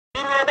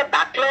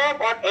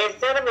backlog, or is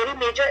there a very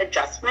major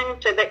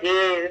adjustment to the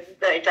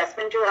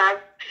adjustment you have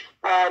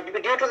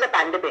due to the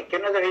pandemic?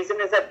 The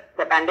reason is that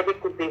the pandemic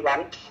could be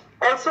one.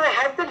 Also,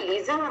 has the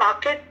leasing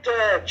market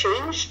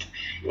changed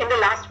in the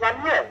last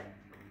 1 year?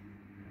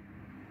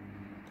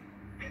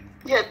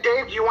 Yeah,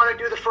 Dave, do you want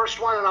to do the first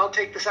one and I'll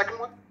take the second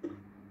one?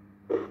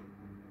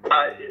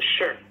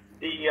 Sure.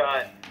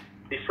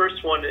 The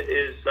first one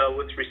is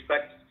with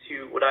respect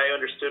to what I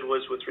understood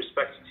was with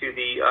respect to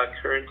the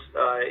current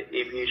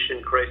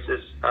aviation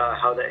crisis,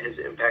 how that has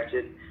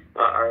impacted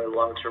our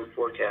long-term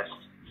forecast.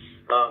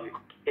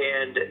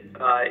 And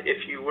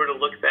if you were to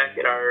look back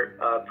at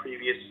our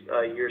previous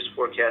year's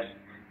forecast,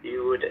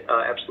 you would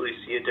absolutely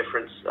see a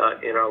difference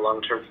in our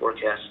long-term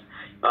forecast.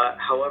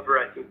 However,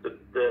 I think that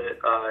the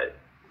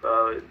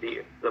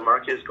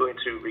market is going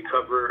to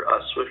recover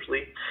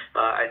swiftly.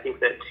 I think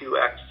that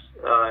 2x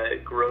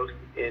growth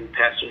in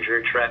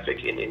passenger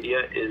traffic in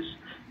India is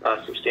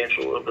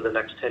substantial over the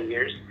next 10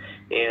 years,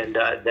 and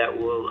that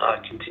will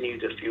continue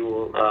to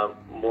fuel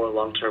more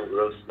long-term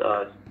growth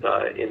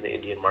in the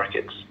Indian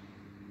markets.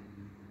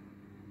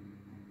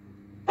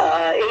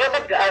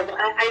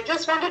 I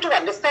just wanted to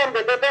understand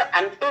whether the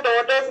unfilled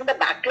orders and the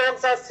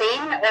backlogs are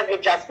same or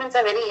adjustments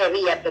are very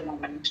heavy at the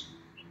moment.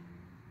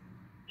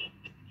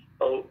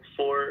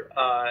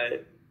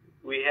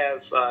 We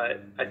have,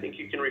 I think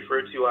you can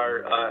refer to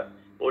our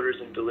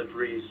orders and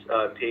deliveries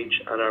page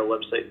on our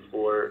website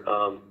for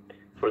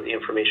the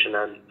information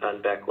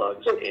on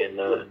backlogs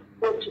and.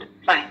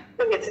 Fine,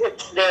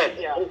 it's there.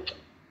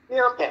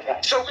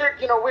 Yeah. So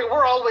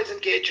we're always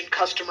engaged in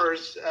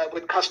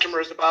with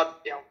customers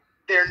about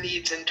their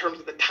needs in terms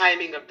of the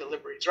timing of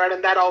deliveries, right?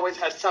 And that always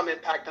has some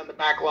impact on the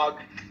backlog.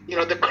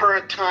 The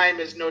current time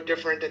is no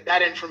different, and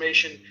that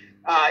information.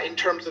 In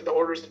terms of the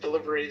orders and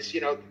deliveries,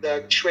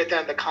 the Shweta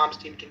and the comms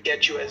team can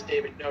get you, as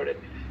David noted.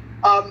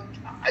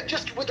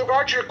 Just with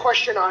regard to your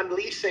question on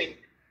leasing,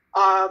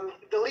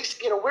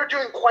 we're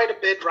doing quite a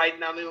bit right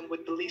now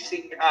with the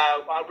leasing,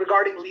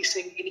 regarding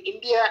leasing in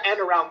India and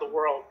around the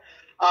world.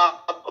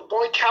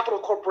 Boeing Capital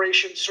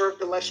Corporation served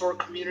the lessor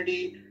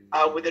community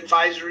with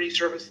advisory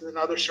services and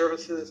other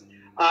services,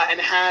 and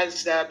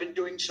has been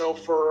doing so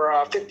for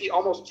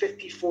almost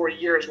 54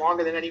 years,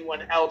 longer than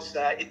anyone else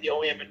in the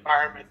OEM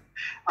environment.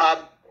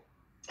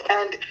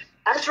 And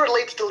as it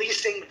relates to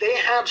leasing, they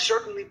have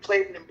certainly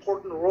played an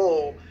important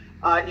role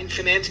in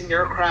financing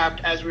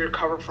aircraft as we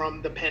recover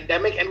from the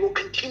pandemic, and will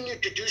continue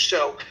to do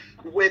so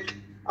with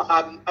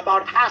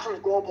about half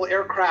of global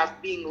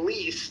aircraft being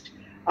leased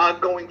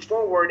going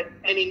forward.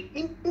 And in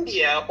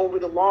India, over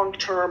the long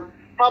term,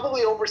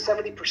 probably over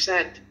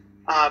 70%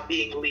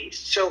 being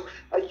leased. So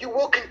you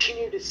will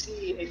continue to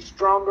see a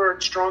stronger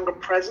and stronger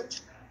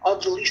presence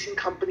of the leasing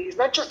companies,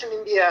 not just in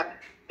India,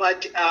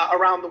 but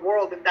around the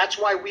world. And that's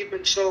why we've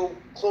been so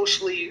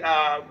closely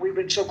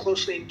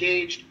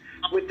engaged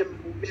with the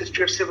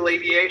Ministry of Civil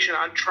Aviation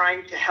on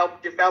trying to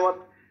help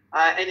develop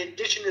an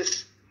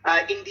indigenous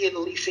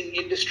Indian leasing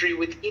industry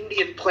with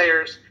Indian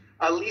players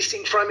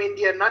leasing from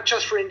India, not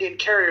just for Indian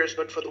carriers,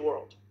 but for the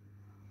world.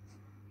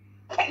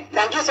 Okay.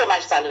 Thank you so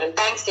much, Salil.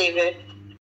 Thanks, David.